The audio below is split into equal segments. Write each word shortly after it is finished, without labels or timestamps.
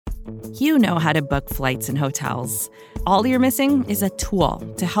You know how to book flights and hotels. All you're missing is a tool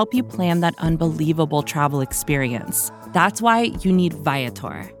to help you plan that unbelievable travel experience. That's why you need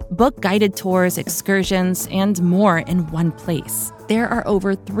Viator. Book guided tours, excursions, and more in one place. There are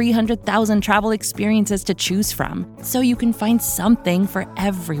over 300,000 travel experiences to choose from, so you can find something for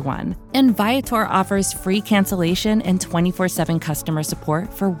everyone. And Viator offers free cancellation and 24/7 customer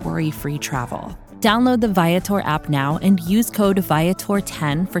support for worry-free travel. Download the Viator app now and use code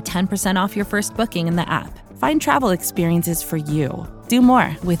Viator10 for 10% off your first booking in the app. Find travel experiences for you. Do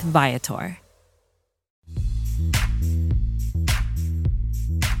more with Viator.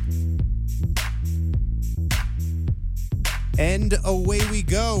 And away we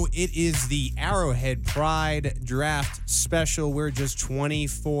go. It is the Arrowhead Pride Draft Special. We're just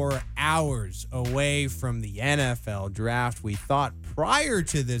 24 hours away from the NFL Draft. We thought prior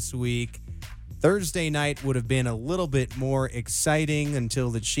to this week, Thursday night would have been a little bit more exciting until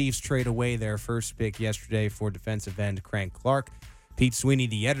the Chiefs trade away their first pick yesterday for defensive end Crank Clark. Pete Sweeney,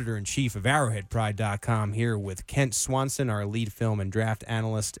 the editor-in-chief of ArrowheadPride.com, here with Kent Swanson, our lead film and draft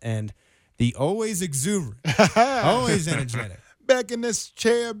analyst, and the always exuberant, always energetic. Back in this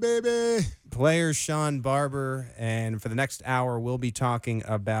chair, baby. Player Sean Barber. And for the next hour, we'll be talking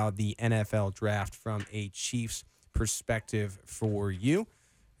about the NFL Draft from a Chiefs perspective for you.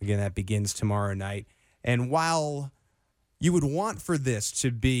 Again, that begins tomorrow night. And while you would want for this to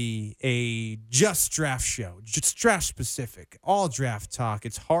be a just draft show, just draft specific, all draft talk,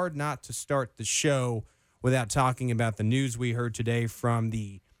 it's hard not to start the show without talking about the news we heard today from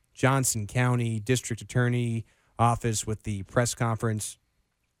the Johnson County District Attorney Office with the press conference.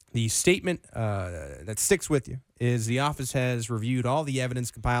 The statement that sticks with you is the office has reviewed all the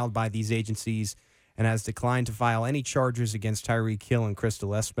evidence compiled by these agencies and has declined to file any charges against Tyreek Hill and Crystal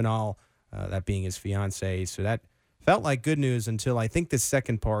Espinal, that being his fiancée. So that felt like good news until I think the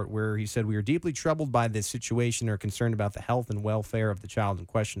second part where he said, "We are deeply troubled by this situation and are concerned about the health and welfare of the child in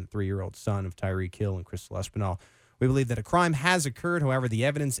question, the 3-year-old son of Tyreek Hill and Crystal Espinal. We believe that a crime has occurred. However, the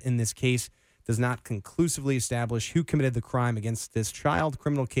evidence in this case does not conclusively establish who committed the crime against this child.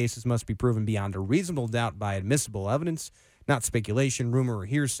 Criminal cases must be proven beyond a reasonable doubt by admissible evidence, not speculation, rumor, or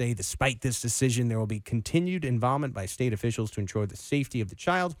hearsay. Despite this decision, there will be continued involvement by state officials to ensure the safety of the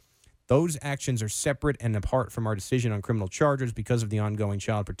child. Those actions are separate and apart from our decision on criminal charges. Because of the ongoing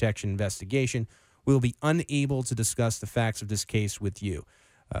child protection investigation, we will be unable to discuss the facts of this case with you."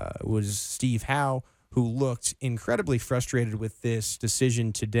 It was Steve Howe who looked incredibly frustrated with this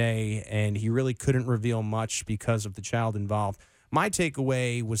decision today, and he really couldn't reveal much because of the child involved. My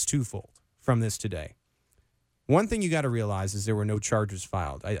takeaway was twofold from this today. One thing you got to realize is there were no charges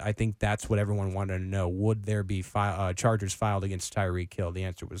filed. I think that's what everyone wanted to know. Would there be charges filed against Tyreek Hill? The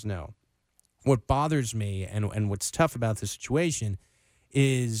answer was no. What bothers me and what's tough about this situation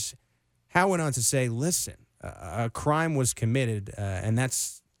is Howe went on to say, listen, a crime was committed, and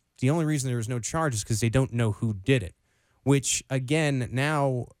that's the only reason there was no charges because they don't know who did it, which, again,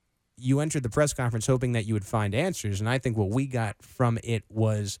 now you entered the press conference hoping that you would find answers, and I think what we got from it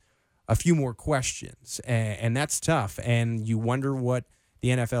was a few more questions, and that's tough, and you wonder what the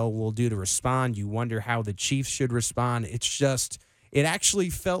NFL will do to respond. You wonder how the Chiefs should respond. It's just, it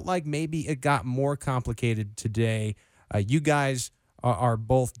actually felt like maybe it got more complicated today. You guys are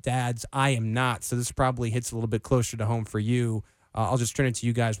both dads. I am not, so this probably hits a little bit closer to home for you. I'll just turn it to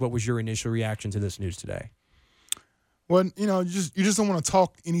you guys. What was your initial reaction to this news today? Well, you just don't want to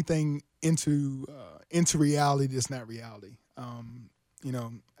talk anything into reality that's not reality.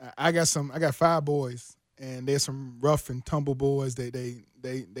 I got 5 boys, and there's some rough and tumble boys. They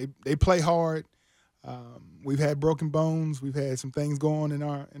play hard. We've had broken bones. We've had some things going in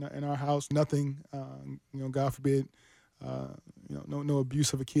our house. Nothing, God forbid, no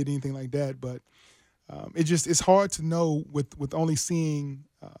abuse of a kid, anything like that. But it's hard to know with only seeing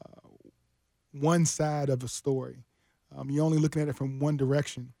one side of a story. You're only looking at it from one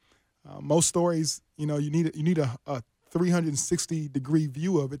direction. Most stories, you need a 360-degree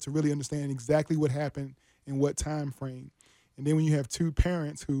view of it to really understand exactly what happened in what time frame. And then when you have 2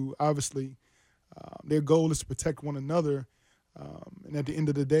 parents who obviously their goal is to protect one another, and at the end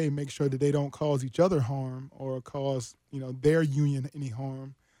of the day, make sure that they don't cause each other harm or cause their union any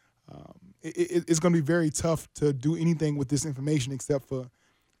harm. It's going to be very tough to do anything with this information except for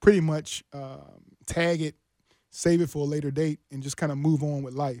pretty much tag it, save it for a later date, and just kind of move on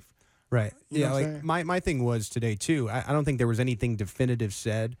with life. Right. You know Yeah, like my thing was today, too, I don't think there was anything definitive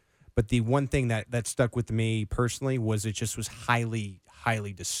said, but the one thing that stuck with me personally was it just was highly,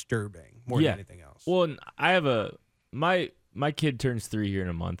 highly disturbing more than anything else. Well, I have my kid turns 3 here in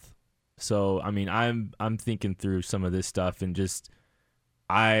a month. So, I mean, I'm thinking through some of this stuff and just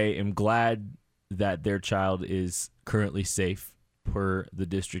I am glad that their child is currently safe per the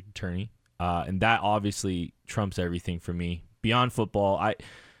district attorney. And that obviously trumps everything for me. Beyond football,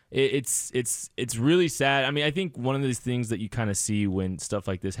 it's really sad. I mean, I think one of these things that you kind of see when stuff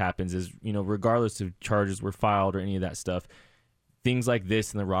like this happens is, regardless if charges were filed or any of that stuff, things like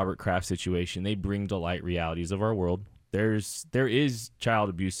this in the Robert Kraft situation, they bring to light realities of our world. There is child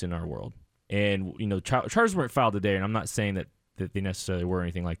abuse in our world. And, charges weren't filed today, and I'm not saying that they necessarily were or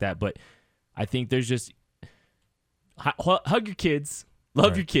anything like that, but I think there's just hug your kids,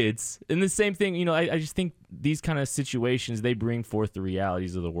 love your kids. And the same thing, I just think these kind of situations, they bring forth the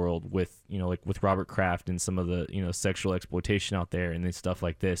realities of the world with, like with Robert Kraft and some of the, sexual exploitation out there and then stuff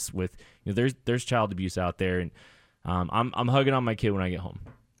like this with, there's child abuse out there. And I'm hugging on my kid when I get home.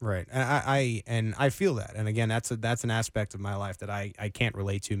 Right. And I feel that. And again, that's an aspect of my life that I can't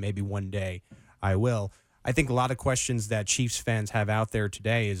relate to. Maybe one day I will. I think a lot of questions that Chiefs fans have out there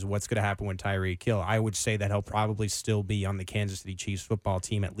today is what's going to happen when Tyreek Hill. I would say that he'll probably still be on the Kansas City Chiefs football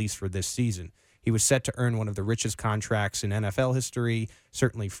team, at least for this season. He was set to earn one of the richest contracts in NFL history,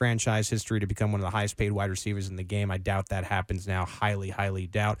 certainly franchise history, to become one of the highest paid wide receivers in the game. I doubt that happens now. Highly, highly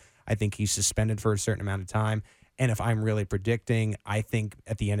doubt. I think he's suspended for a certain amount of time. And if I'm really predicting, I think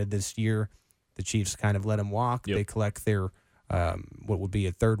at the end of this year, the Chiefs kind of let him walk. Yep. They collect their what would be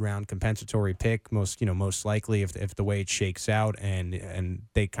a third-round compensatory pick, most likely if the way it shakes out, and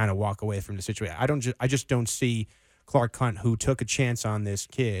they kind of walk away from the situation. I just don't see Clark Hunt, who took a chance on this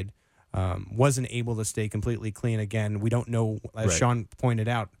kid, wasn't able to stay completely clean. Again, we don't know, as Sean pointed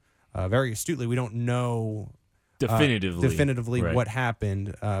out very astutely, we don't know definitively what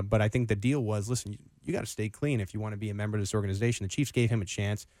happened. But I think the deal was, listen, you got to stay clean if you want to be a member of this organization. The Chiefs gave him a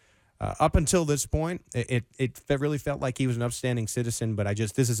chance. Up until this point, it really felt like he was an upstanding citizen, but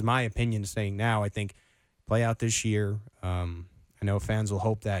this is my opinion saying now, I think play out this year. I know fans will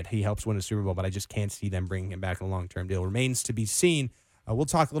hope that he helps win a Super Bowl, but I just can't see them bringing him back in a long-term deal. Remains to be seen. We'll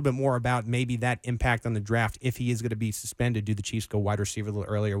talk a little bit more about maybe that impact on the draft if he is going to be suspended. Do the Chiefs go wide receiver a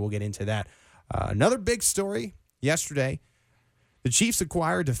little earlier? We'll get into that. Another big story yesterday. The Chiefs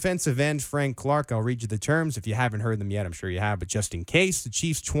acquired defensive end Frank Clark. I'll read you the terms. If you haven't heard them yet, I'm sure you have, but just in case, the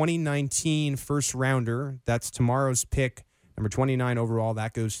Chiefs' 2019 first-rounder, that's tomorrow's pick, number 29 overall,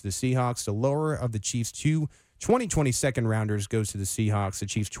 that goes to the Seahawks. The lower of the Chiefs' 2020 second-rounders goes to the Seahawks. The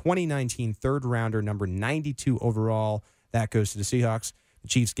Chiefs' 2019 third-rounder, number 92 overall, that goes to the Seahawks. The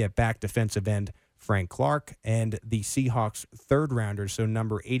Chiefs get back defensive end Frank Clark, and the Seahawks' third-rounder, so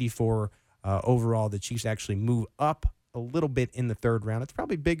number 84 overall, the Chiefs actually move up a little bit in the third round. It's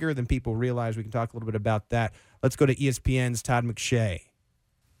probably bigger than people realize. We can talk a little bit about that. Let's go to ESPN's Todd McShay.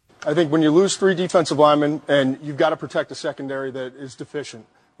 I think when you lose 3 defensive linemen and you've got to protect a secondary that is deficient,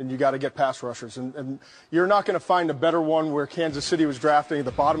 and you got to get pass rushers, and you're not going to find a better one where Kansas City was drafting at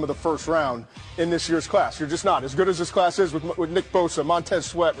the bottom of the first round in this year's class. You're just not. As good as this class is with Nick Bosa, Montez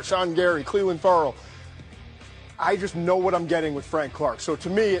Sweat, Rashawn Gary, Cleveland Farrell, I just know what I'm getting with Frank Clark. So to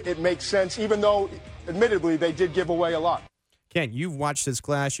me, it makes sense, even though, admittedly, they did give away a lot. Ken, you've watched this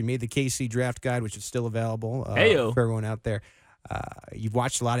class. You made the KC draft guide, which is still available for everyone out there. You've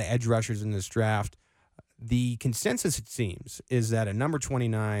watched a lot of edge rushers in this draft. The consensus, it seems, is that at number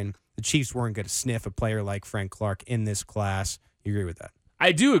 29, the Chiefs weren't going to sniff a player like Frank Clark in this class. You agree with that?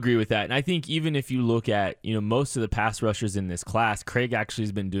 I do agree with that. And I think even if you look at, most of the pass rushers in this class, Craig actually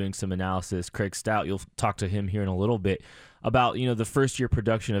has been doing some analysis. Craig Stout, you'll talk to him here in a little bit, about, the first-year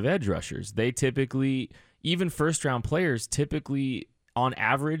production of edge rushers. They typically, even first-round players, typically, on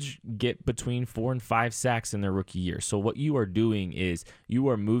average, get between 4 and 5 sacks in their rookie year. So what you are doing is you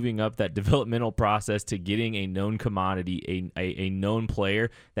are moving up that developmental process to getting a known commodity, a known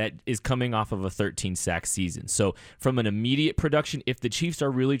player that is coming off of a 13-sack season. So from an immediate production, if the Chiefs are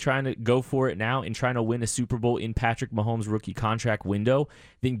really trying to go for it now and trying to win a Super Bowl in Patrick Mahomes' rookie contract window,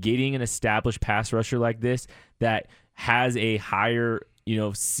 then getting an established pass rusher like this that has a higher,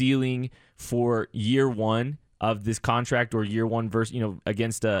 ceiling for year one of this contract or year one versus,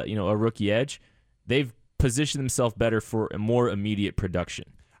 against a rookie edge, they've positioned themselves better for a more immediate production.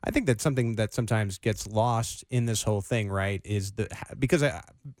 I think that's something that sometimes gets lost in this whole thing, right? Because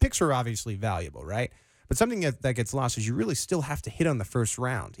picks are obviously valuable, right? But something that gets lost is you really still have to hit on the first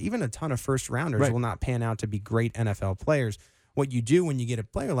round. Even a ton of first rounders will not pan out to be great NFL players. What you do when you get a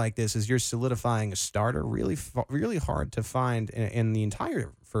player like this is you're solidifying a starter, really hard to find in the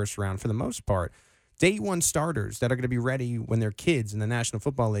entire first round for the most part. Day one starters that are going to be ready when they're kids in the National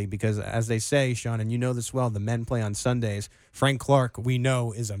Football League because, as they say, Sean, and you know this well, the men play on Sundays. Frank Clark, we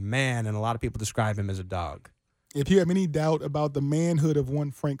know, is a man, and a lot of people describe him as a dog. if you have any doubt about the manhood of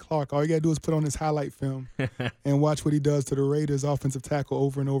one Frank Clark, all you got to do is put on his highlight film and watch what he does to the Raiders offensive tackle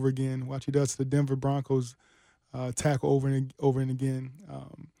over and over again. Watch what he does to the Denver Broncos tackle over and again.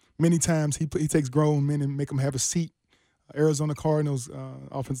 Many times he takes grown men and make them have a seat. Arizona Cardinals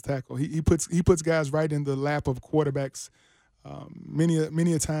offensive tackle. He puts guys right in the lap of quarterbacks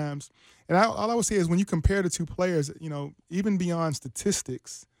many a times. And all I would say is when you compare the two players, even beyond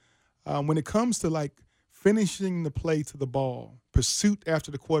statistics, when it comes to like finishing the play to the ball, pursuit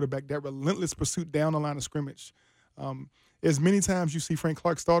after the quarterback, that relentless pursuit down the line of scrimmage. As many times you see Frank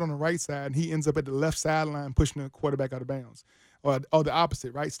Clark start on the right side and he ends up at the left sideline pushing the quarterback out of bounds. Or the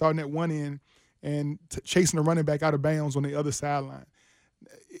opposite, right? Starting at one end and chasing the running back out of bounds on the other sideline.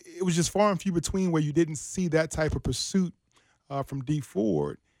 It was just far and few between where you didn't see that type of pursuit from D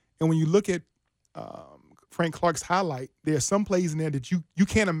Ford. And when you look at Frank Clark's highlight, there are some plays in there that you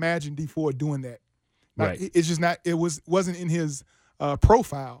can't imagine D Ford doing that. Right. It's just not. It wasn't in his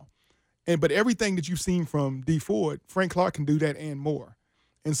profile. But everything that you've seen from D Ford, Frank Clark can do that and more.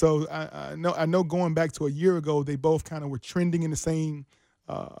 And so I know going back to a year ago, they both kind of were trending in the same,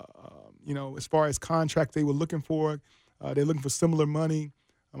 as far as contract they were looking for. They're looking for similar money.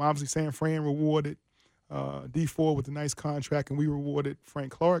 Obviously, San Fran rewarded D Ford with a nice contract, and we rewarded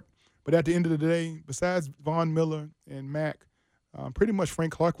Frank Clark. But at the end of the day, besides Von Miller and Mack, pretty much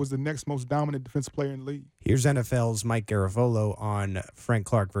Frank Clark was the next most dominant defensive player in the league. Here's NFL's Mike Garafolo on Frank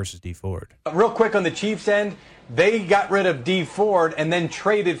Clark versus D Ford. Real quick on the Chiefs end, they got rid of D Ford and then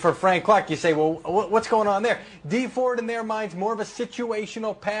traded for Frank Clark. You say, well, what's going on there? D Ford, in their minds, more of a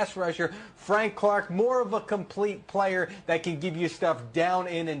situational pass rusher. Frank Clark, more of a complete player that can give you stuff down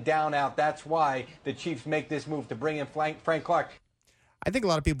in and down out. That's why the Chiefs make this move to bring in Frank Clark. I think a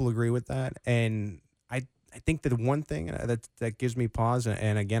lot of people agree with that, and I think that the one thing that gives me pause,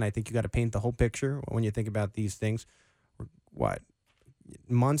 and again, I think you got to paint the whole picture when you think about these things. What?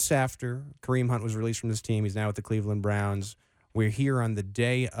 Months after Kareem Hunt was released from this team, he's now with the Cleveland Browns. We're here on the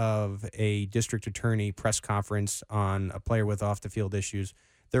day of a district attorney press conference on a player with off-the-field issues.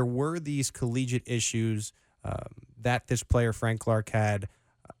 There were these collegiate issues that this player, Frank Clark, had.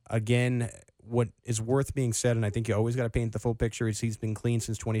 Again, what is worth being said, and I think you always got to paint the full picture, is he's been clean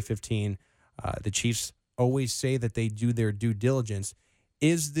since 2015. The Chiefs always say that they do their due diligence.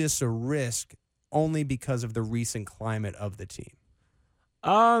 Is this a risk only because of the recent climate of the team?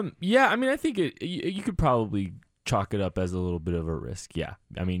 Yeah, I mean, I think you could probably chalk it up as a little bit of a risk. Yeah,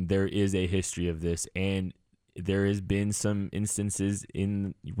 I mean, there is a history of this, and there has been some instances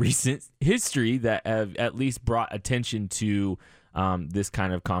in recent history that have at least brought attention to this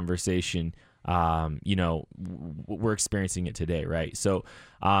kind of conversation. We're experiencing it today, right? So,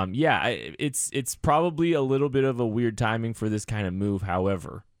 it's probably a little bit of a weird timing for this kind of move.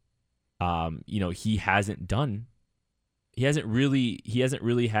 However, he hasn't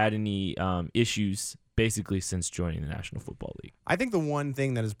really had any issues basically since joining the National Football League. I think the one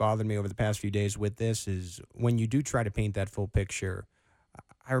thing that has bothered me over the past few days with this is when you do try to paint that full picture.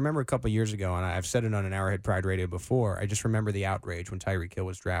 I remember a couple of years ago, and I've said it on an Arrowhead Pride Radio before, I just remember the outrage when Tyreek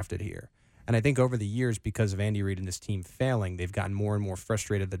was drafted here. And I think over the years, because of Andy Reid and this team failing, they've gotten more and more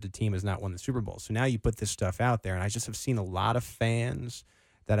frustrated that the team has not won the Super Bowl. So now you put this stuff out there, and I just have seen a lot of fans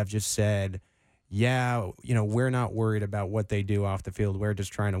that have just said, yeah, we're not worried about what they do off the field. We're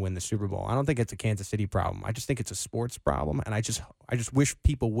just trying to win the Super Bowl. I don't think it's a Kansas City problem. I just think it's a sports problem, and I just wish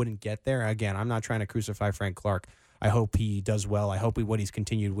people wouldn't get there. Again, I'm not trying to crucify Frank Clark. I hope he does well. I hope what he's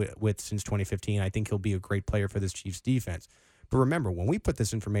continued with since 2015. I think he'll be a great player for this Chiefs defense. But remember, when we put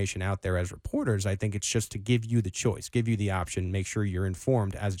this information out there as reporters, I think it's just to give you the choice, give you the option, make sure you're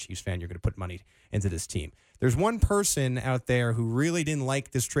informed as a Chiefs fan. You're going to put money into this team. There's one person out there who really didn't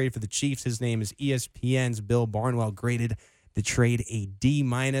like this trade for the Chiefs. His name is ESPN's Bill Barnwell, graded the trade a D-.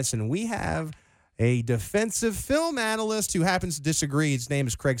 And we have a defensive film analyst who happens to disagree. His name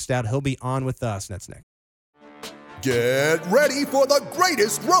is Craig Stout. He'll be on with us. And that's next. Get ready for the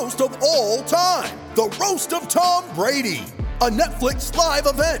greatest roast of all time, the Roast of Tom Brady, a Netflix live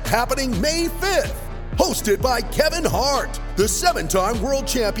event happening May 5th. Hosted by Kevin Hart, the 7-time world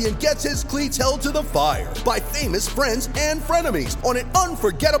champion gets his cleats held to the fire by famous friends and frenemies on an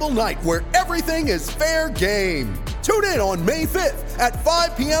unforgettable night where everything is fair game. Tune in on May 5th at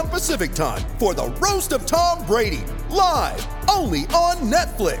 5 p.m. Pacific time for the Roast of Tom Brady, live only on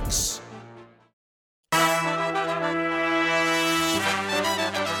Netflix.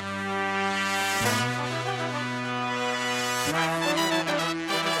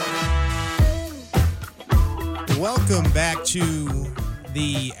 Welcome back to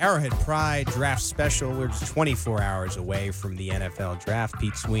the Arrowhead Pride Draft Special. We're just 24 hours away from the NFL Draft.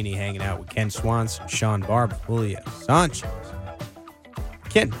 Pete Sweeney hanging out with Ken Swanson, Sean Barber, Julio Sanchez.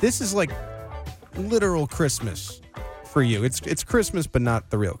 Ken, this is like literal Christmas for you. It's Christmas, but not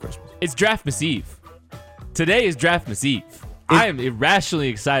the real Christmas. It's Draftmas Eve. Today is Draftmas Eve. I am irrationally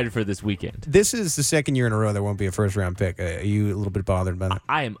excited for this weekend. This is the second year in a row there won't be a first-round pick. Are you a little bit bothered by that?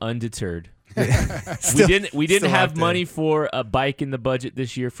 I am undeterred. Still, we didn't have money for a bike in the budget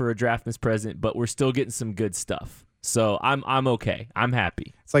this year for a Draftmas present, but we're still getting some good stuff. So I'm okay. I'm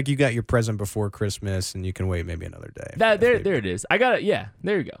happy. It's like you got your present before Christmas, and you can wait maybe another day. There it is. I got it. Yeah,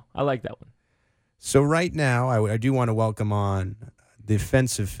 there you go. I like that one. So right now, I do want to welcome on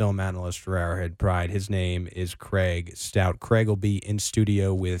defensive film analyst for Arrowhead Pride. His name is Craig Stout. Craig will be in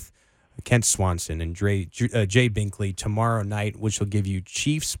studio with Kent Swanson and Jay Binkley tomorrow night, which will give you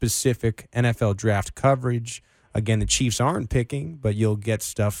Chiefs-specific NFL draft coverage. Again, the Chiefs aren't picking, but you'll get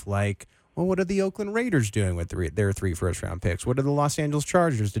stuff like, well, what are the Oakland Raiders doing with their 3 first-round picks? What are the Los Angeles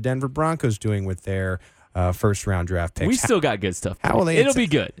Chargers, the Denver Broncos doing with their first-round draft picks? We still got good stuff. It'll be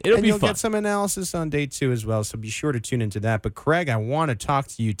good. It'll be you'll fun. Get some analysis on day 2 as well, so be sure to tune into that. But, Craig, I want to talk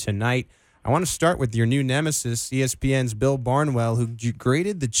to you tonight. I want to start with your new nemesis, ESPN's Bill Barnwell, who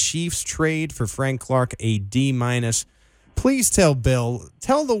graded the Chiefs' trade for Frank Clark a D-. Please tell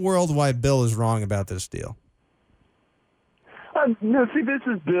the world why Bill is wrong about this deal. No, see, this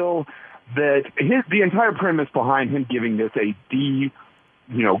is Bill that the entire premise behind him giving this a D,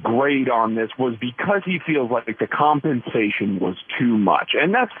 grade on this was because he feels like the compensation was too much.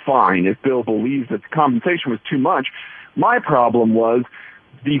 And that's fine if Bill believes that the compensation was too much. My problem was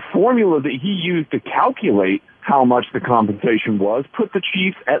the formula that he used to calculate how much the compensation was put the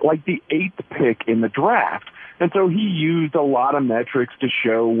Chiefs at like the 8th pick in the draft. And so he used a lot of metrics to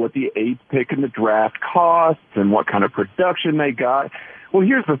show what the 8th pick in the draft costs and what kind of production they got. Well,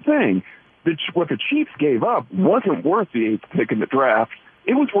 here's the thing. What the Chiefs gave up wasn't worth the 8th pick in the draft.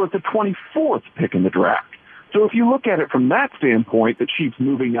 It was worth the 24th pick in the draft. So if you look at it from that standpoint, the Chiefs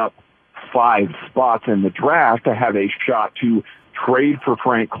moving up 5 spots in the draft to have a shot to trade for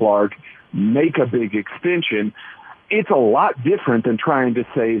Frank Clark, make a big extension, it's a lot different than trying to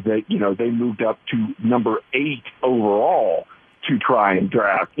say that, they moved up to number 8 overall to try and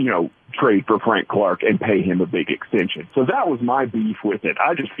trade for Frank Clark and pay him a big extension. So that was my beef with it.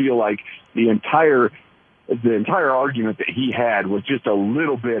 I just feel like the entire argument that he had was just a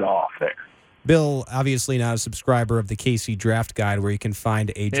little bit off there. Bill, obviously not a subscriber of the KC Draft Guide, where you can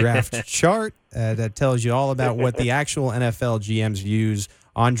find a draft chart that tells you all about what the actual NFL GMs use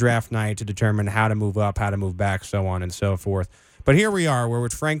on draft night to determine how to move up, how to move back, so on and so forth. But here we are. We're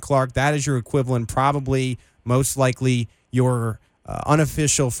with Frank Clark. That is your equivalent, probably most likely your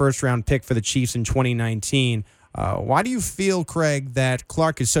unofficial first-round pick for the Chiefs in 2019. Why do you feel, Craig, that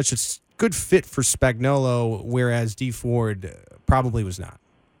Clark is such a good fit for Spagnuolo, whereas D. Ford probably was not?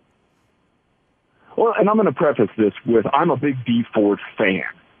 Well, and I'm going to preface this with I'm a big D. Ford fan.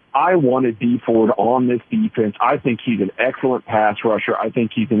 I wanted D. Ford on this defense. I think he's an excellent pass rusher. I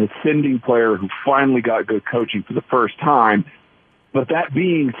think he's an ascending player who finally got good coaching for the first time. But that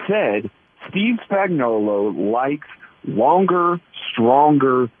being said, Steve Spagnuolo likes longer,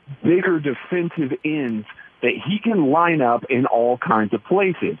 stronger, bigger defensive ends that he can line up in all kinds of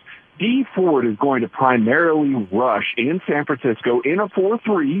places. D. Ford is going to primarily rush in San Francisco in a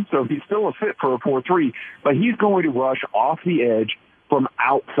 4-3, so he's still a fit for a 4-3, but he's going to rush off the edge from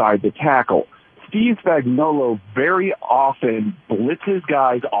outside the tackle. Steve Spagnuolo very often blitzes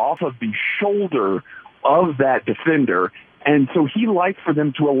guys off of the shoulder of that defender, and so he likes for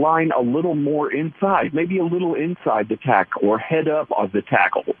them to align a little more inside, maybe a little inside the tackle or head up of the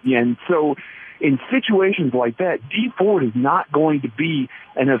tackle. And so in situations like that, D. Ford is not going to be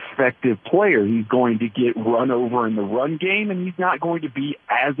an effective player. He's going to get run over in the run game, and he's not going to be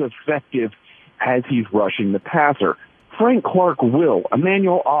as effective as he's rushing the passer. Frank Clark will.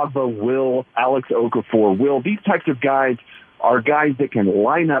 Emmanuel Ogbah will. Alex Okafor will. These types of guys are guys that can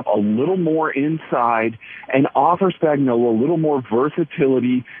line up a little more inside and offer Spagnuolo a little more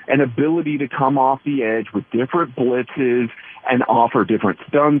versatility and ability to come off the edge with different blitzes and offer different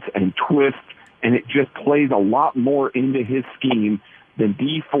stunts and twists. And it just plays a lot more into his scheme than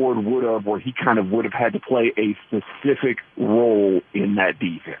D. Ford would have, where he kind of would have had to play a specific role in that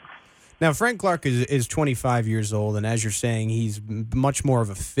defense. Now, Frank Clark is 25 years old, and as you're saying, he's much more of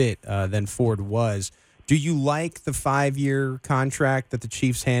a fit than Ford was. Do you like the 5-year contract that the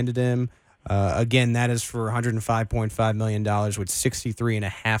Chiefs handed him? Again, that is for $105.5 million with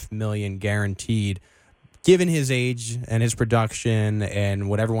 $63.5 million guaranteed. Given his age and his production and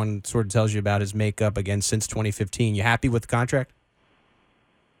what everyone sort of tells you about his makeup, again, since 2015, you happy with the contract?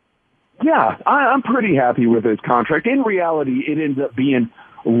 Yeah, I'm pretty happy with his contract. In reality, it ends up being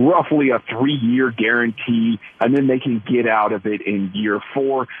roughly a 3-year guarantee, and then they can get out of it in year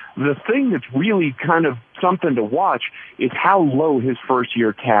 4. The thing that's really kind of something to watch is how low his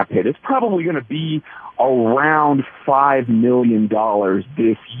first-year cap hit. It's probably going to be around $5 million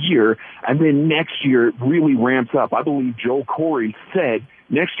this year, and then next year it really ramps up. I believe Joe Corey said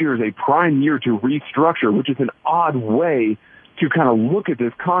next year is a prime year to restructure, which is an odd way to kind of look at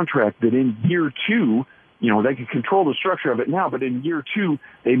this contract, that in year 2, they can control the structure of it now, but in year 2,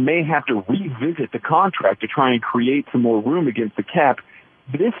 they may have to revisit the contract to try and create some more room against the cap.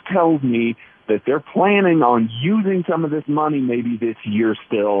 This tells me that they're planning on using some of this money maybe this year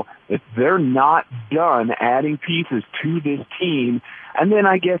still, that they're not done adding pieces to this team. And then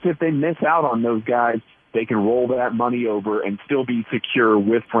I guess if they miss out on those guys, they can roll that money over and still be secure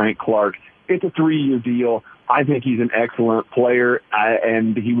with Frank Clark. It's a 3-year deal. I think he's an excellent player,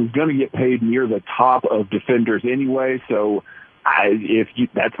 and he was going to get paid near the top of defenders anyway, so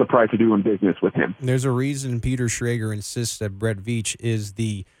that's the price of doing business with him. There's a reason Peter Schrager insists that Brett Veach is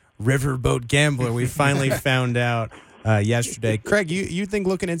the riverboat gambler. We finally found out yesterday. Craig, you think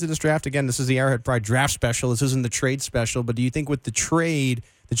looking into this draft, again, this is the Arrowhead Pride draft special. This isn't the trade special, but do you think with the trade,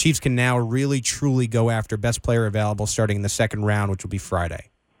 the Chiefs can now really, truly go after best player available starting in the second round, which will be Friday?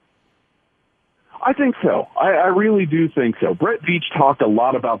 I think so. I really do think so. Brett Veach talked a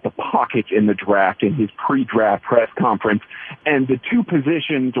lot about the pockets in the draft in his pre-draft press conference, and the 2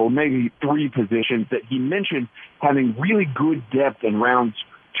 positions, or maybe 3 positions, that he mentioned having really good depth in rounds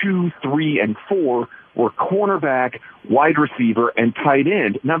 2, 3, and 4 were cornerback, wide receiver, and tight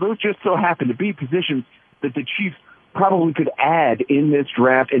end. Now, those just so happen to be positions that the Chiefs probably could add in this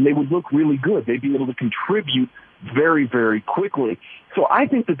draft, and they would look really good. They'd be able to contribute very, very quickly. So I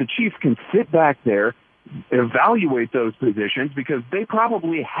think that the Chiefs can sit back there, evaluate those positions, because they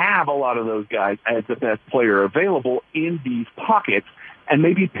probably have a lot of those guys as the best player available in these pockets, and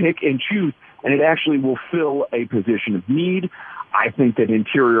maybe pick and choose, and it actually will fill a position of need. I think that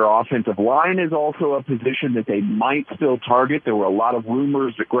interior offensive line is also a position that they might still target. There were a lot of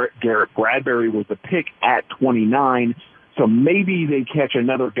rumors that Garrett Bradbury was the pick at 29, so maybe they catch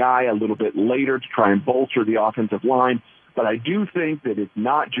another guy a little bit later to try and bolster the offensive line. But I do think that it's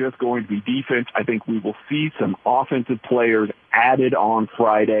not just going to be defense. I think we will see some offensive players added on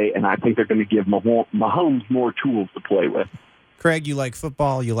Friday, and I think they're going to give Mahomes more tools to play with. Craig, you like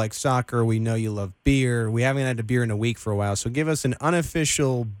football, you like soccer, we know you love beer. We haven't had a beer in a week for a while, so give us an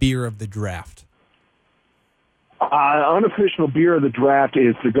unofficial beer of the draft. Unofficial beer of the draft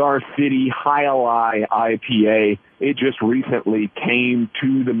is Cigar City High Ally IPA. It just recently came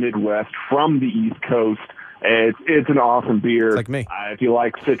to the Midwest from the East Coast. It's an awesome beer. It's like me. If you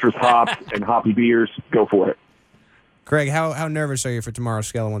like citrus hops and hoppy beers, go for it. Craig, how nervous are you for tomorrow's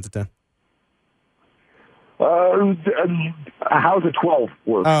scale of 1 to 10? How's a 12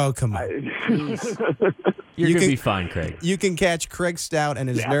 work? Oh, come on. You're going to be fine, Craig. You can catch Craig Stout and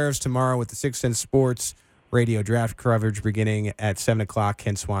his nerves tomorrow with the 6th Sense Sports radio draft coverage beginning at 7 o'clock.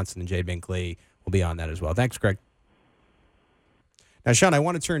 Ken Swanson and Jay Binkley will be on that as well. Thanks, Craig. Now, Sean, I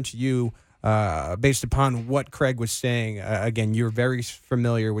want to turn to you based upon what Craig was saying. Again, you're very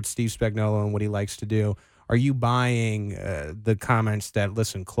familiar with Steve Spagnuolo and what he likes to do. Are you buying the comments that,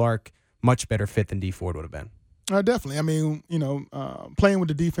 listen, Clark, much better fit than D Ford would have been? Definitely. I mean, playing with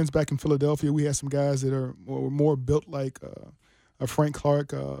the defense back in Philadelphia, we had some guys that were more built like Frank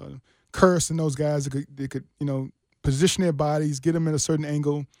Clark, Curse, and those guys that could position their bodies, get them in a certain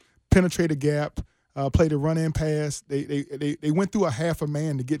angle, penetrate a gap, play the run and pass. They went through a half a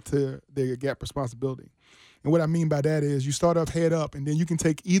man to get to their gap responsibility. And what I mean by that is you start off head up, and then you can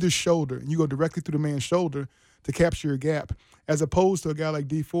take either shoulder, and you go directly through the man's shoulder to capture your gap, as opposed to a guy like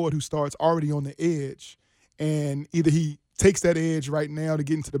D Ford who starts already on the edge, and either he takes that edge right now to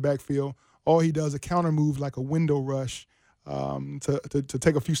get into the backfield, or he does a counter move like a window rush to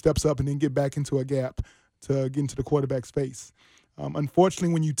take a few steps up and then get back into a gap to get into the quarterback's face.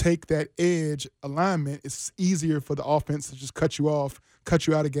 Unfortunately, when you take that edge alignment, it's easier for the offense to just cut you off, cut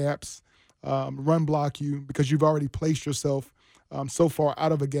you out of gaps, run block you, because you've already placed yourself so far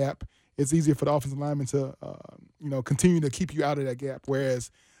out of a gap. It's easier for the offensive lineman to, continue to keep you out of that gap. Whereas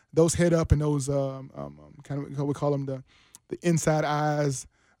those head up and those kind of, we call them the inside eyes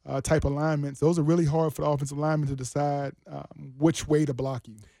type alignments, those are really hard for the offensive lineman to decide which way to block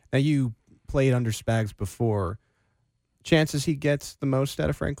you. Now, you played under Spags before. Chances he gets the most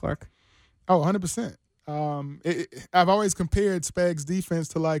out of Frank Clark? Oh, 100%. I've always compared Spags' defense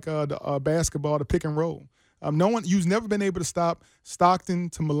to like the basketball, the pick and roll. You've never been able to stop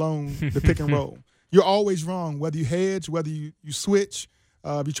Stockton to Malone, the pick and roll. You're always wrong, whether you hedge, whether you switch,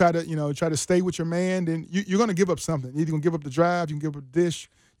 If you try to stay with your man, then you're going to give up something. You're either going to give up the drive, you can give up the dish,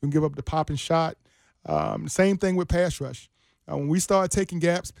 you can give up the popping shot. Same thing with pass rush. When we started taking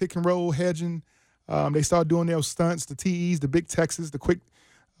gaps, pick and roll, hedging, they started doing their stunts, the TEs, the big Texas, the quick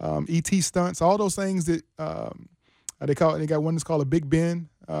ET stunts, all those things that they got one that's called a big bend.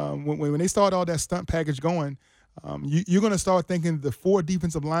 When they start all that stunt package going, you're going to start thinking the 4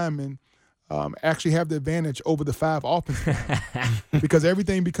 defensive linemen actually have the advantage over the 5 offensive linemen because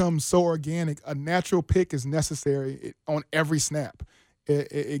everything becomes so organic. A natural pick is necessary on every snap.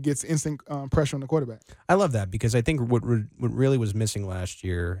 It gets instant pressure on the quarterback. I love that because I think what really was missing last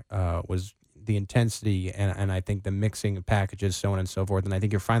year was the intensity and I think the mixing of packages, so on and so forth. And I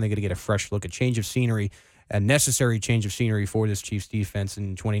think you're finally going to get a fresh look, a change of scenery, a necessary change of scenery for this Chiefs defense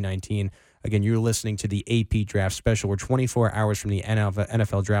in 2019. Again, you're listening to the AP Draft Special. We're 24 hours from the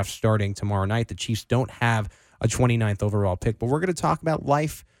NFL Draft starting tomorrow night. The Chiefs don't have a 29th overall pick, but we're going to talk about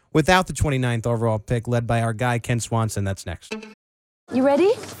life without the 29th overall pick, led by our guy, Ken Swanson. That's next. You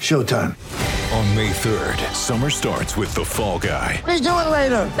ready? Showtime. On May 3rd, summer starts with The Fall Guy. Let's do it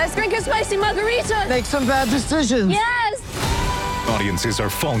later. Let's drink a spicy margarita. Make some bad decisions. Yes. Audiences are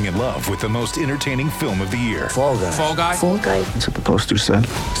falling in love with the most entertaining film of the year. Fall Guy. Fall Guy? Fall guy. That's what the poster said.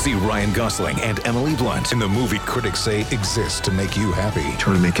 See Ryan Gosling and Emily Blunt in the movie critics say exists to make you happy.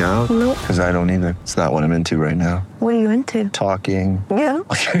 Trying to make it out? Nope. Because I don't either. It's not what I'm into right now. What are you into? Talking. Yeah.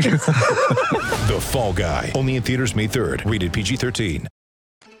 The Fall Guy. Only in theaters May 3rd. Rated PG-13.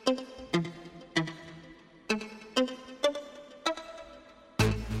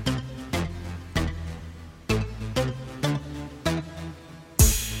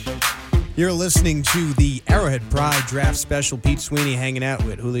 You're listening to the Arrowhead Pride Draft Special. Pete Sweeney hanging out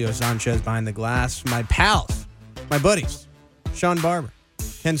with Julio Sanchez behind the glass. My pals, my buddies, Sean Barber,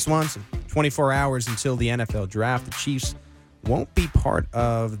 Ken Swanson. 24 hours until the NFL Draft. The Chiefs won't be part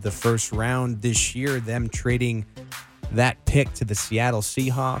of the first round this year. Them trading that pick to the Seattle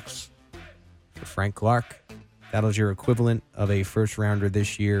Seahawks for Frank Clark. That'll your equivalent of a first rounder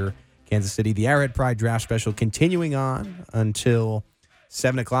this year. Kansas City. The Arrowhead Pride Draft Special continuing on until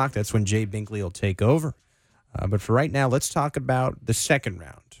 7 o'clock. That's when Jay Binkley will take over. But for right now, let's talk about the second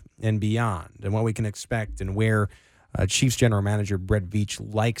round and beyond and what we can expect and where Chiefs General Manager Brett Veach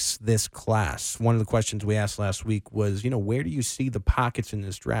likes this class. One of the questions we asked last week was, where do you see the pockets in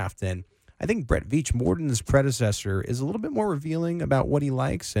this draft? And I think Brett Veach, more than his predecessor, is a little bit more revealing about what he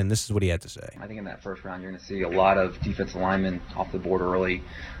likes, and this is what he had to say. I think in that first round, you're going to see a lot of defensive linemen off the board early.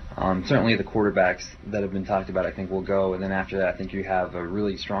 Certainly the quarterbacks that have been talked about, I think, will go. And then after that, I think you have a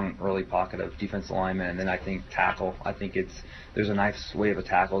really strong early pocket of defensive linemen. And then I think tackle. I think there's a nice wave of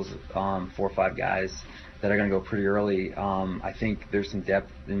tackles, 4 or 5 guys that are going to go pretty early. I think there's some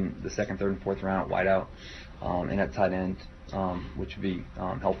depth in the second, third, and fourth round at wideout and at tight end, which would be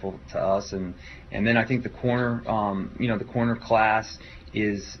helpful to us. And then I think the corner, the corner class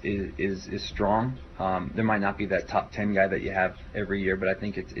is strong. There might not be that top 10 guy that you have every year, but I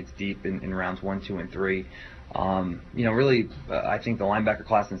think it's deep in rounds 1, 2, and 3. Really, I think the linebacker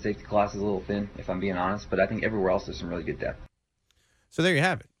class and safety class is a little thin, if I'm being honest, but I think everywhere else there's some really good depth. So there you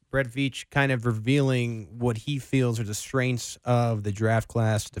have it. Brett Veach kind of revealing what he feels are the strengths of the draft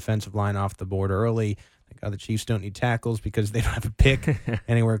class, defensive line off the board early. The Chiefs don't need tackles because they don't have a pick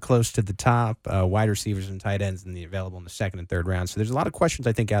anywhere close to the top. Wide receivers and tight ends available in the second and third round. So there's a lot of questions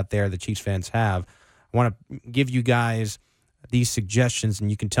I think out there the Chiefs fans have. I want to give you guys these suggestions,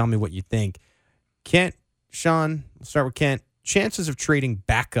 and you can tell me what you think. Kent, Sean, we'll start with Kent. Chances of trading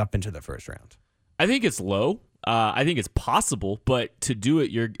back up into the first round? I think it's low. I think it's possible, but to do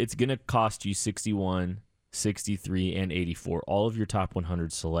it, it's going to cost you 61, 63, and 84, all of your top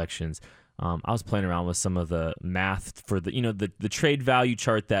 100 selections. I was playing around with some of the math for the trade value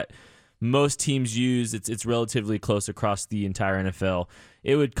chart that most teams use. It's relatively close across the entire NFL.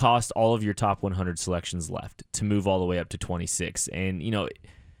 It would cost all of your top 100 selections left to move all the way up to 26, and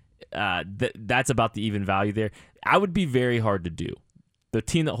that's about the even value there. I would be very hard to do. The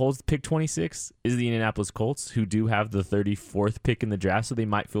team that holds pick 26 is the Indianapolis Colts, who do have the 34th pick in the draft, so they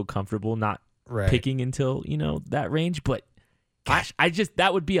might feel comfortable not picking until that range. But gosh,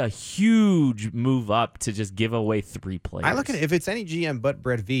 that would be a huge move up to just give away 3 players. I look at it, if it's any GM but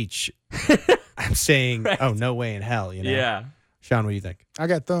Brett Veach, I'm saying, oh, no way in hell. Yeah. Sean, what do you think? I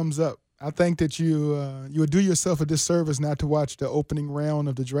got thumbs up. I think that you would do yourself a disservice not to watch the opening round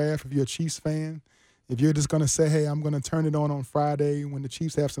of the draft if you're a Chiefs fan. If you're just going to say, hey, I'm going to turn it on Friday when the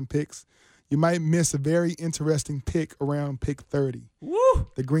Chiefs have some picks, you might miss a very interesting pick around pick 30. Woo!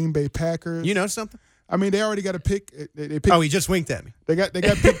 The Green Bay Packers. You know something? I mean, they already got a pick. They picked, he just winked at me. They got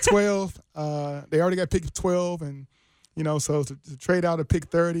pick 12. They already got pick 12, and So to trade out a pick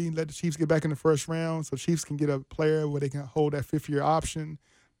 30, let the Chiefs get back in the first round so Chiefs can get a player where they can hold that fifth-year option,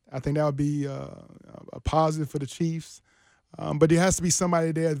 I think that would be a positive for the Chiefs. But there has to be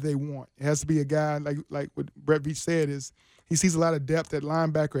somebody there that they want. It has to be a guy, like what Brett Veach said, is he sees a lot of depth at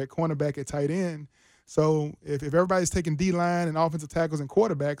linebacker, at cornerback, at tight end. So if everybody's taking D-line and offensive tackles and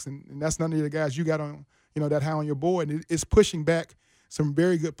quarterbacks, and that's none of the guys you got on, that high on your board, and it's pushing back some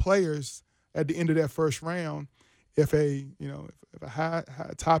very good players at the end of that first round. If a high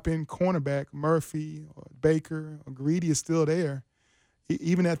top end cornerback, Murphy or Baker or Greedy is still there,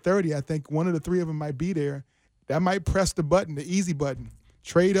 even at 30, I think one of the three of them might be there. That might press the button, the easy button.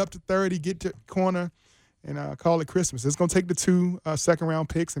 Trade up to 30, get to corner, and call it Christmas. It's going to take the 2 second-round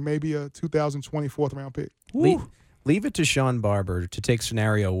picks and maybe a 2020 fourth-round pick. Leave it to Sean Barber to take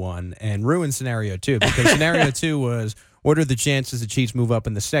scenario 1 and ruin scenario 2, because scenario 2 was, what are the chances the Chiefs move up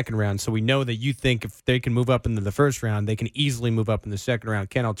in the second round? So we know that you think if they can move up into the first round, they can easily move up in the second round.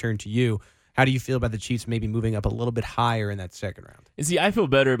 Ken, I'll turn to you. How do you feel about the Chiefs maybe moving up a little bit higher in that second round? And see, I feel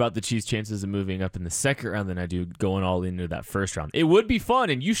better about the Chiefs' chances of moving up in the second round than I do going all into that first round. It would be fun,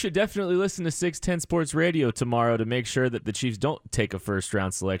 and you should definitely listen to 610 Sports Radio tomorrow to make sure that the Chiefs don't take a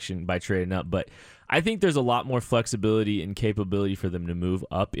first-round selection by trading up. But I think there's a lot more flexibility and capability for them to move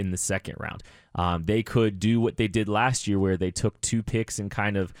up in the second round. They could do what they did last year, where they took 2 picks and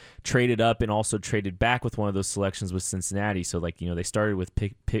kind of traded up and also traded back with one of those selections with Cincinnati. So, they started with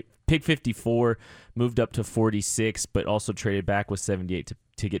pick 54, moved up to 46, but also traded back with 78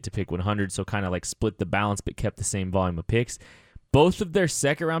 to get to pick 100. So kind of split the balance, but kept the same volume of picks. Both of their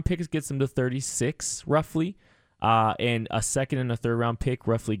second-round picks gets them to 36, roughly. And a second and a third-round pick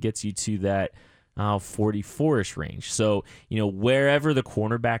roughly gets you to that 44-ish range. So, wherever the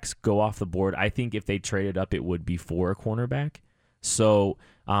cornerbacks go off the board, I think if they traded up, it would be for a cornerback. So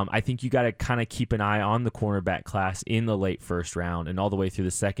I think you got to kind of keep an eye on the cornerback class in the late first round and all the way through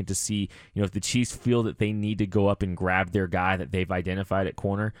the second to see, if the Chiefs feel that they need to go up and grab their guy that they've identified at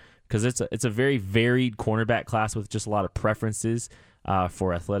corner, because it's a very varied cornerback class with just a lot of preferences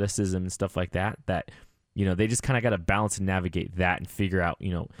for athleticism and stuff like that, they just kind of got to balance and navigate that and figure out,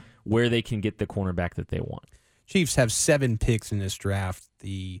 where they can get the cornerback that they want. Chiefs have 7 picks in this draft.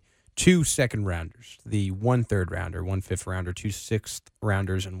 The 2 second-rounders, the 1 third-rounder, 1 fifth-rounder, 2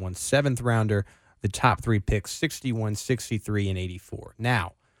 sixth-rounders, and 1 seventh-rounder. The top 3 picks, 61, 63, and 84.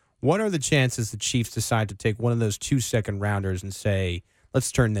 Now, what are the chances the Chiefs decide to take one of those 2 second-rounders and say,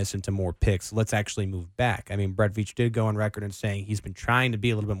 let's turn this into more picks, let's actually move back? I mean, Brett Veach did go on record and saying he's been trying to be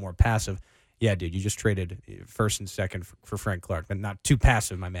a little bit more passive. Yeah, dude, you just traded first and second for Frank Clark, but not too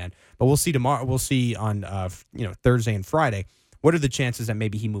passive, my man. But we'll see tomorrow. We'll see on Thursday and Friday. What are the chances that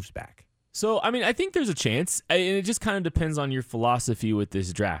maybe he moves back? So, I think there's a chance, and it just kind of depends on your philosophy with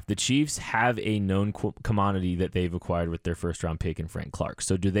this draft. The Chiefs have a known commodity that they've acquired with their first-round pick in Frank Clark.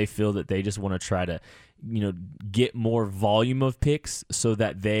 So do they feel that they just want to try to, get more volume of picks so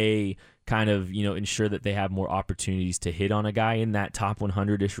that they kind of, ensure that they have more opportunities to hit on a guy in that top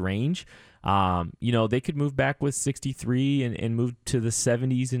 100-ish range? They could move back with 63 and move to the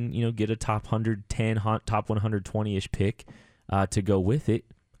 70s and, get a top 110, top 120-ish pick to go with it.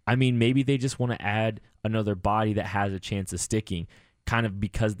 Maybe they just want to add another body that has a chance of sticking, kind of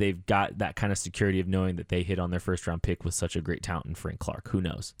because they've got that kind of security of knowing that they hit on their first-round pick with such a great talent in Frank Clark. Who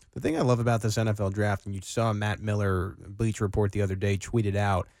knows? The thing I love about this NFL draft, and you saw Matt Miller, Bleacher Report the other day, tweeted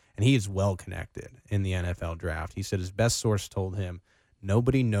out, and he is well-connected in the NFL draft. He said his best source told him,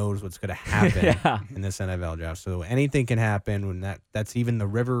 nobody knows what's going to happen in this NFL draft. So anything can happen when that's even the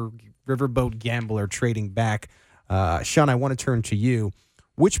riverboat gambler trading back. Sean, I want to turn to you.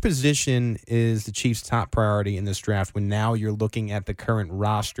 Which position is the Chiefs' top priority in this draft when now you're looking at the current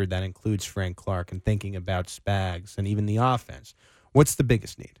roster that includes Frank Clark and thinking about Spags and even the offense? What's the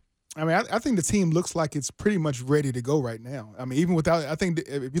biggest need? I think the team looks like it's pretty much ready to go right now. Even without, I think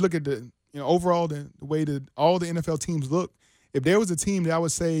if you look at the overall the way that all the NFL teams look, if there was a team that I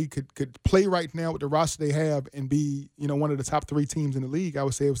would say could play right now with the roster they have and be one of the top 3 teams in the league, I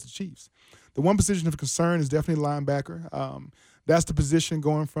would say it was the Chiefs. The one position of concern is definitely linebacker. That's the position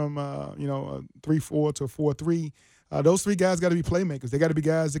going from a 3-4 to a 4-3. Those 3 guys got to be playmakers. They got to be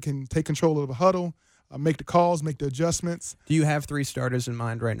guys that can take control of the huddle, make the calls, make the adjustments. Do you have 3 starters in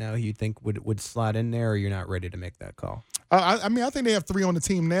mind right now who you think would slide in there, or you're not ready to make that call? I think they have 3 on the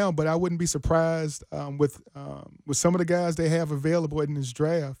team now, but I wouldn't be surprised with some of the guys they have available in this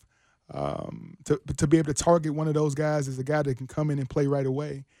draft to be able to target one of those guys as a guy that can come in and play right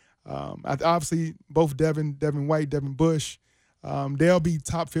away. Obviously, both Devin White, Devin Bush, they'll be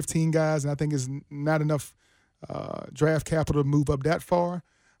top 15 guys, and I think it's not enough draft capital to move up that far.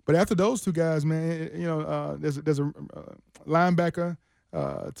 But after those two guys, man, there's a linebacker,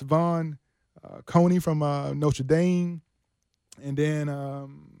 Tavon Coney from Notre Dame, and then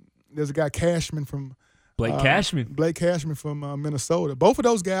there's a guy Cashman from Blake Cashman from Minnesota. Both of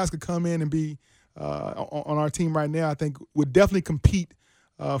those guys could come in and be on our team right now. I think would definitely compete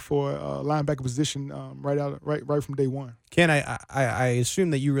for linebacker position right from day one. Ken, I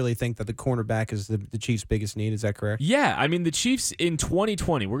assume that you really think that the cornerback is the Chiefs' biggest need. Is that correct? Yeah, I mean the Chiefs in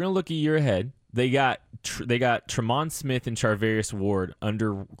 2020. We're gonna look a year ahead. They got Tremont Smith and Charvarius Ward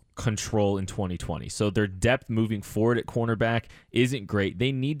under control in 2020. So their depth moving forward at cornerback isn't great.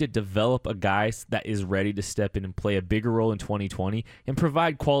 They need to develop a guy that is ready to step in and play a bigger role in 2020 and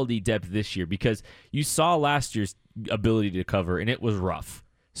provide quality depth this year, because you saw last year's ability to cover and it was rough.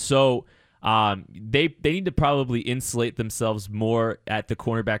 So they need to probably insulate themselves more at the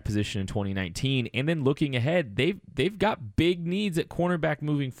cornerback position in 2019, and then looking ahead, they've got big needs at cornerback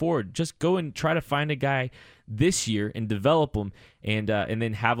moving forward. Just go and try to find a guy this year and develop them, and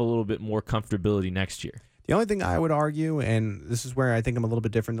then have a little bit more comfortability next year. The only thing I would argue, and this is where I think I'm a little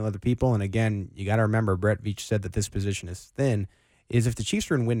bit different than other people, and again, you got to remember Brett Veach said that this position is thin, is if the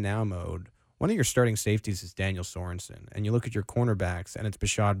Chiefs are in win now mode, one of your starting safeties is Daniel Sorensen, and you look at your cornerbacks, and it's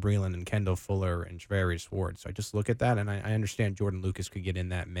Bashad Breeland and Kendall Fuller and Travarius Ward. So I just look at that, and I understand Jordan Lucas could get in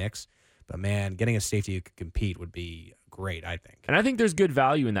that mix, but man, getting a safety who could compete would be great, I think. And I think there's good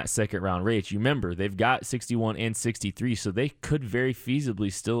value in that second-round rate. You remember, they've got 61 and 63, so they could very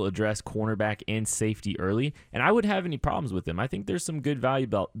feasibly still address cornerback and safety early, and I wouldn't have any problems with them. I think there's some good value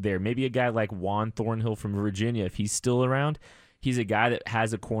there. Maybe a guy like Juan Thornhill from Virginia, if he's still around. He's a guy that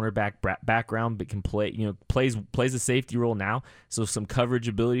has a cornerback background but can play, plays a safety role now. So some coverage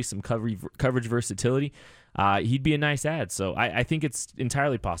ability, some coverage versatility. He'd be a nice add. So I think it's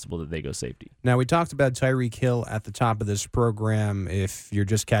entirely possible that they go safety. Now, we talked about Tyreek Hill at the top of this program. If you're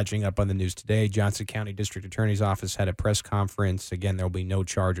just catching up on the news today, Johnson County District Attorney's Office had a press conference. Again, there will be no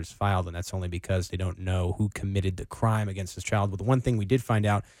charges filed, and that's only because they don't know who committed the crime against this child. But the one thing we did find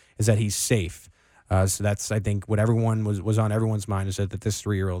out is that he's safe. So that's, I think, what everyone was on everyone's mind, is that this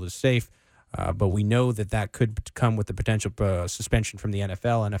 3-year-old is safe. But we know that could come with the potential suspension from the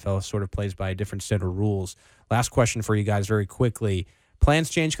NFL. NFL sort of plays by a different set of rules. Last question for you guys very quickly. Plans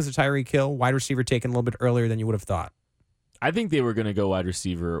change because of Tyreek Hill? Wide receiver taken a little bit earlier than you would have thought. I think they were going to go wide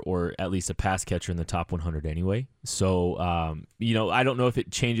receiver or at least a pass catcher in the top 100 anyway. So, I don't know if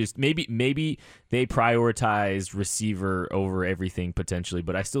it changes. Maybe they prioritized receiver over everything potentially,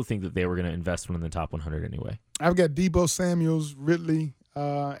 but I still think that they were going to invest one in the top 100 anyway. I've got Debo Samuels, Ridley,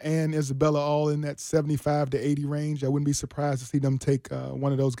 and Isabella all in that 75 to 80 range. I wouldn't be surprised to see them take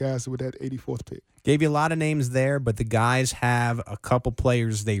one of those guys with that 84th pick. Gave you a lot of names there, but the guys have a couple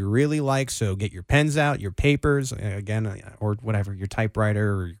players they really like, so get your pens out, your papers, again, or whatever, your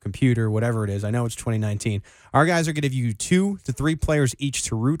typewriter or your computer, whatever it is. I know it's 2019. Our guys are going to give you 2 to 3 players each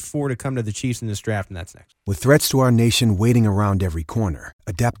to root for to come to the Chiefs in this draft, and that's next. With threats to our nation waiting around every corner,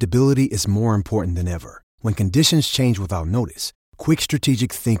 adaptability is more important than ever. When conditions change without notice, quick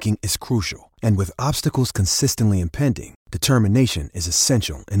strategic thinking is crucial, and with obstacles consistently impending, determination is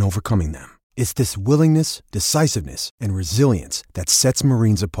essential in overcoming them. It's this willingness, decisiveness, and resilience that sets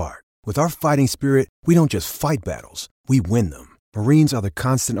Marines apart. With our fighting spirit, we don't just fight battles, we win them. Marines are the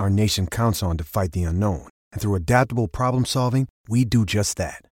constant our nation counts on to fight the unknown, and through adaptable problem solving, we do just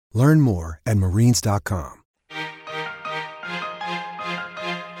that. Learn more at Marines.com.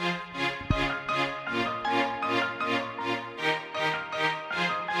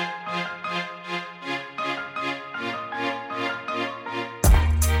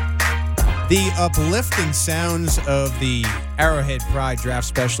 The uplifting sounds of the Arrowhead Pride Draft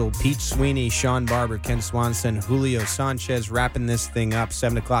Special. Pete Sweeney, Sean Barber, Ken Swanson, Julio Sanchez wrapping this thing up.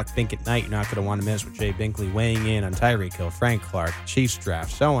 7 o'clock Bink at Night. You're not going to want to miss with Jay Binkley weighing in on Tyreek Hill, Frank Clark, Chiefs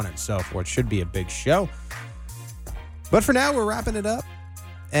draft, so on and so forth. Should be a big show. But for now, we're wrapping it up.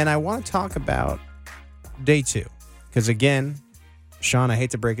 And I want to talk about day 2. Because again, Sean, I hate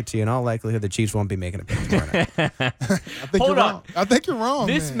to break it to you, in all likelihood, the Chiefs won't be making a pick tomorrow night. I think you're wrong.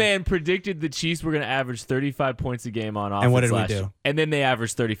 This man predicted the Chiefs were going to average 35 points a game on offense. And what did we do? And then they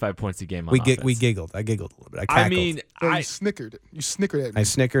averaged 35 points a game on offense. We giggled. I giggled a little bit. I cackled. You snickered. You snickered at me. I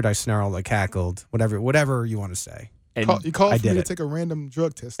snickered. I snarled. I cackled. Whatever you want to say. And you called for me to take a random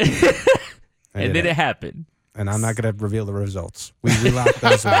drug test. And then it happened. And I'm not going to reveal the results. We locked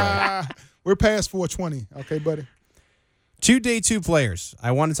those away. We're past 420. Okay, buddy? 2 day 2 players.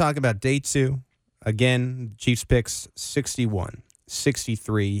 I want to talk about day 2. Again, Chiefs picks 61,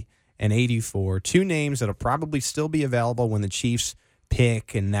 63, and 84. 2 names that'll probably still be available when the Chiefs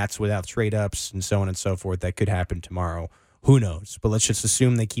pick, and that's without trade-ups and so on and so forth. That could happen tomorrow Who knows? But let's just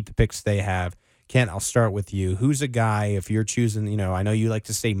assume they keep the picks they have. Kent, I'll start with you. Who's a guy, if you're choosing, I know you like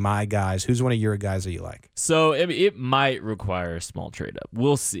to say my guys. Who's one of your guys that you like? So it might require a small trade up.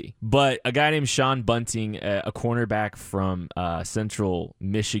 We'll see. But a guy named Sean Bunting, a cornerback from Central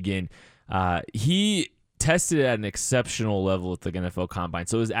Michigan, he tested at an exceptional level at the NFL Combine.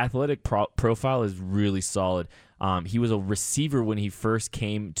 So his athletic profile is really solid. He was a receiver when he first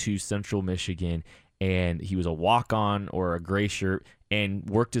came to Central Michigan, and he was a walk-on or a gray shirt and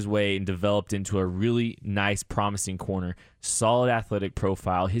worked his way and developed into a really nice, promising corner. Solid athletic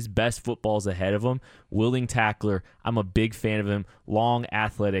profile. His best football's ahead of him. Willing tackler. I'm a big fan of him. Long,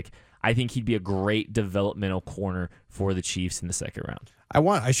 athletic. I think he'd be a great developmental corner for the Chiefs in the second round.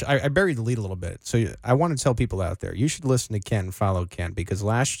 I buried the lead a little bit, so I want to tell people out there, you should listen to Kent and follow Kent, because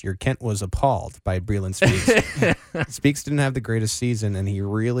last year Kent was appalled by Breland Speaks. Speaks didn't have the greatest season, and he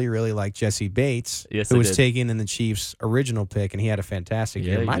really, really liked Jesse Bates, who was taken in the Chiefs' original pick, and he had a fantastic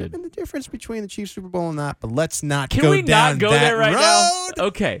year. Might have been the difference between the Chiefs Super Bowl and that, but let's not Can go we down not go that there right road. now?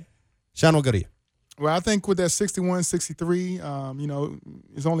 Okay. Sean, we'll go to you. Well, I think with that 61, 63,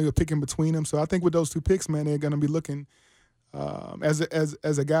 it's only a pick in between them. So I think with those two picks, man, they're going to be looking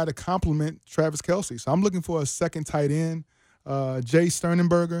as a guy to complement Travis Kelce. So I'm looking for a second tight end, Jay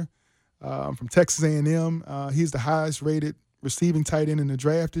Sternenberger from Texas A&M. He's the highest rated receiving tight end in the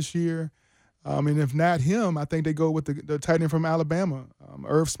draft this year. And if not him, I think they go with the tight end from Alabama,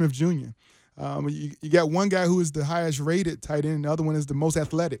 Irv Smith Jr. You got one guy who is the highest rated tight end, and the other one is the most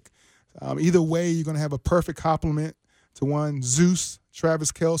athletic. Either way, you're going to have a perfect complement to one Zeus,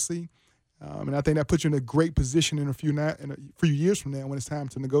 Travis Kelce. And I think that puts you in a great position in a few years from now when it's time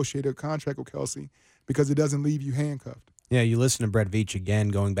to negotiate a contract with Kelce, because it doesn't leave you handcuffed. Yeah, you listen to Brett Veach again,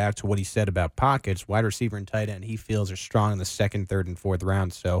 going back to what he said about pockets, wide receiver and tight end, he feels are strong in the second, third, and fourth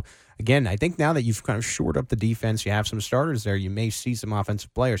round. So, again, I think now that you've kind of shored up the defense, you have some starters there, you may see some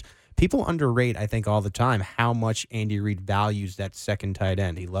offensive players. People underrate, I think, all the time how much Andy Reid values that second tight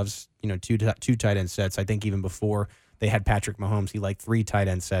end. He loves, two tight end sets. I think even before they had Patrick Mahomes, he liked 3 tight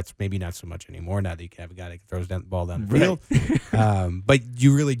end sets. Maybe not so much anymore now that you can have a guy that throws the ball down the field. But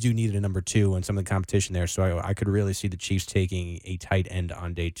you really do need a number 2 in some of the competition there. So I could really see the Chiefs taking a tight end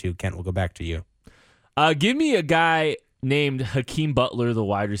on day 2. Kent, we'll go back to you. Give me a guy named Hakeem Butler, the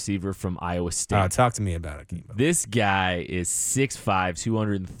wide receiver from Iowa State. Talk to me about Hakeem Butler. This guy is 6'5",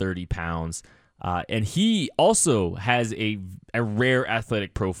 230 pounds. And he also has a rare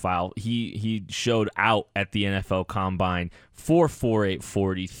athletic profile. He showed out at the NFL Combine, 4.48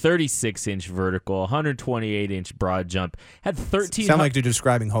 40, 36-inch vertical, 128-inch broad jump. Had 13. Sound like you're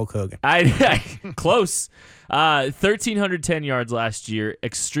describing Hulk Hogan. Close. 1,310 yards last year.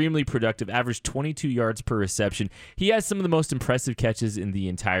 Extremely productive. Averaged 22 yards per reception. He has some of the most impressive catches in the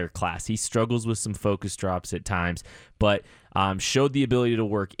entire class. He struggles with some focus drops at times, but showed the ability to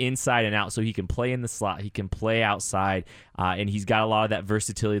work inside and out, so he can play in the slot, he can play outside, and he's got a lot of that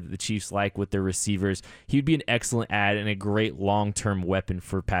versatility that the Chiefs like with their receivers. He would be an excellent add and a great long-term weapon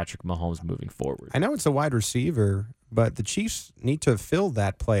for Patrick Mahomes moving forward. I know it's a wide receiver, but the Chiefs need to fill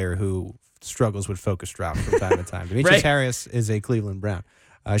that player who struggles with focus drops from time to time. Demetrius Harris is a Cleveland Brown.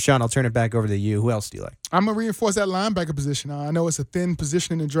 Sean, I'll turn it back over to you. Who else do you like? I'm going to reinforce that linebacker position. I know it's a thin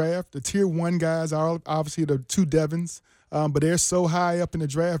position in the draft. The tier 1 guys are obviously the 2 Devons. But they're so high up in the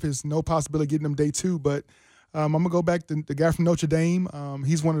draft, there's no possibility of getting them day 2. But I'm going to go back to the guy from Notre Dame.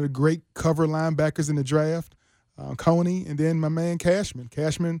 He's one of the great cover linebackers in the draft, Coney, and then my man Cashman.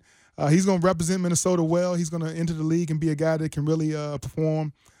 Cashman, he's going to represent Minnesota well. He's going to enter the league and be a guy that can really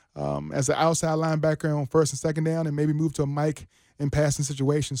perform as an outside linebacker on first and second down, and maybe move to a Mike in passing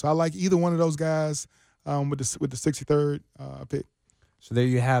situations. So I like either one of those guys with the 63rd pick. So there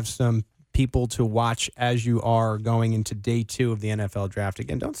you have some people to watch as you are going into day 2 of the NFL draft.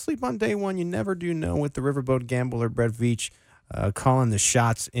 Again, don't sleep on day 1. You never do know with the Riverboat Gambler, Brett Veach, calling the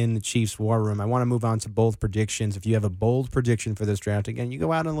shots in the Chiefs' war room. I want to move on to bold predictions. If you have a bold prediction for this draft, again, you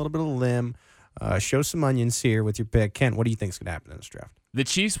go out on a little bit of a limb, show some onions here with your pick. Kent, what do you think is going to happen in this draft? The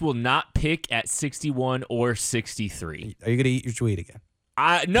Chiefs will not pick at 61 or 63. Are you going to eat your tweet again?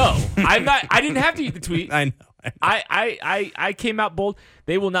 No, I'm not. I didn't have to eat the tweet. I know. I came out bold.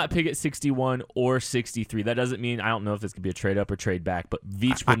 They will not pick at 61 or 63. That doesn't mean I don't know if this could be a trade up or trade back, but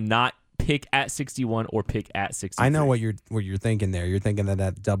Veach will not pick at 61 or pick at 63. I know what you're thinking there. You're thinking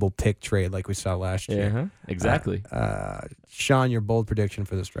that double pick trade like we saw last year. Exactly. Sean, your bold prediction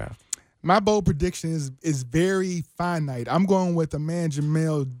for this draft? My bold prediction is very finite. I'm going with a man,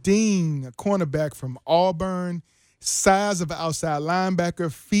 Jamel Dean, a cornerback from Auburn. Size of an outside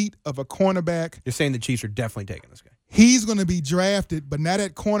linebacker, feet of a cornerback. You're saying the Chiefs are definitely taking this guy. He's going to be drafted, but not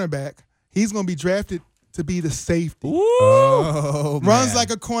at cornerback. He's going to be drafted to be the safety. Oh, Runs man.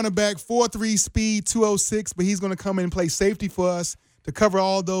 like a cornerback, 4.3 speed, 206, but he's going to come in and play safety for us to cover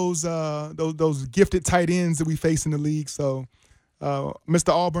all those gifted tight ends that we face in the league. So, Mr.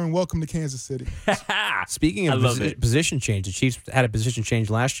 Auburn, welcome to Kansas City. Speaking of position change, the Chiefs had a position change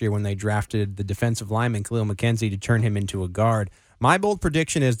last year when they drafted the defensive lineman Khalil McKenzie to turn him into a guard. My bold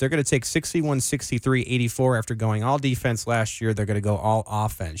prediction is they're going to take 61, 63, 84 after going all defense last year. They're going to go all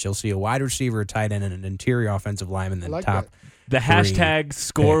offense. You'll see a wide receiver, a tight end, and an interior offensive lineman in the top. The hashtag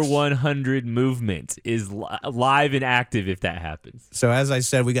score 100 movement is live and active if that happens. So as I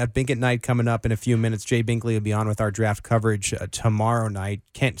said, we got Bink at Night coming up in a few minutes. Jay Binkley will be on with our draft coverage tomorrow night.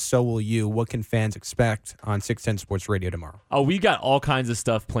 Kent, so will you. What can fans expect on 610 Sports Radio tomorrow? Oh, we got all kinds of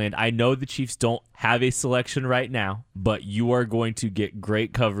stuff planned. I know the Chiefs don't have a selection right now, but you are going to get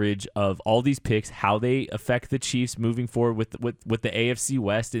great coverage of all these picks, how they affect the Chiefs moving forward with the AFC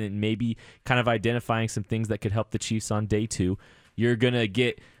West, and maybe kind of identifying some things that could help the Chiefs on day 2. You're going to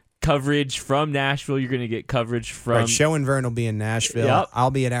get coverage from Nashville. You're going to get coverage from... Right, Show and Vern will be in Nashville. Yep. I'll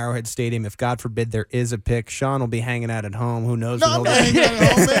be at Arrowhead Stadium. If, God forbid, there is a pick, Sean will be hanging out at home. Who knows? No, I'm not hanging out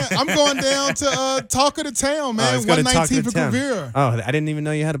at home, man. I'm going down to Talk of the Town, man. 119th for Gavir. Oh, I didn't even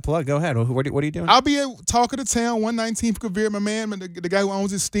know you had a plug. Go ahead. What are you doing? I'll be at Talk of the Town, 119th for Gavir. My man, the guy who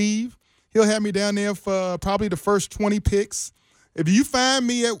owns it, Steve, he'll have me down there for probably the first 20 picks. If you find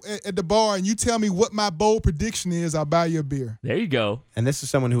me at the bar and you tell me what my bold prediction is, I'll buy you a beer. There you go. And this is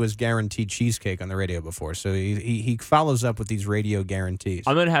someone who has guaranteed cheesecake on the radio before, so he follows up with these radio guarantees.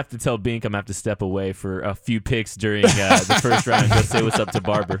 I'm going to have to tell Bink I'm going to have to step away for a few picks during the first round and go say what's up to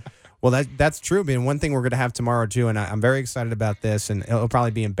Barber. Well, that's true. I mean, one thing we're going to have tomorrow, too, and I'm very excited about this, and he'll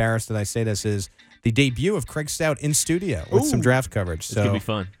probably be embarrassed that I say this, is the debut of Craig Stout in studio with some draft coverage. It's going to be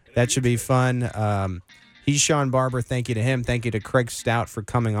fun. That should be fun. He's Sean Barber. Thank you to him. Thank you to Craig Stout for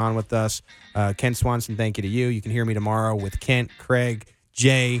coming on with us. Kent Swanson, thank you to you. You can hear me tomorrow with Kent, Craig,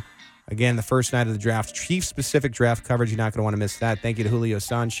 Jay. Again, the first night of the draft. Chief-specific draft coverage. You're not going to want to miss that. Thank you to Julio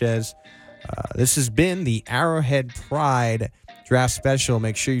Sanchez. This has been the Arrowhead Pride Draft Special.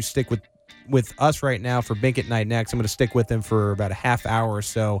 Make sure you stick with us right now for Bink at Night next. I'm going to stick with them for about a half hour or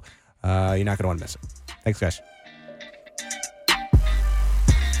so. You're not going to want to miss it. Thanks, guys.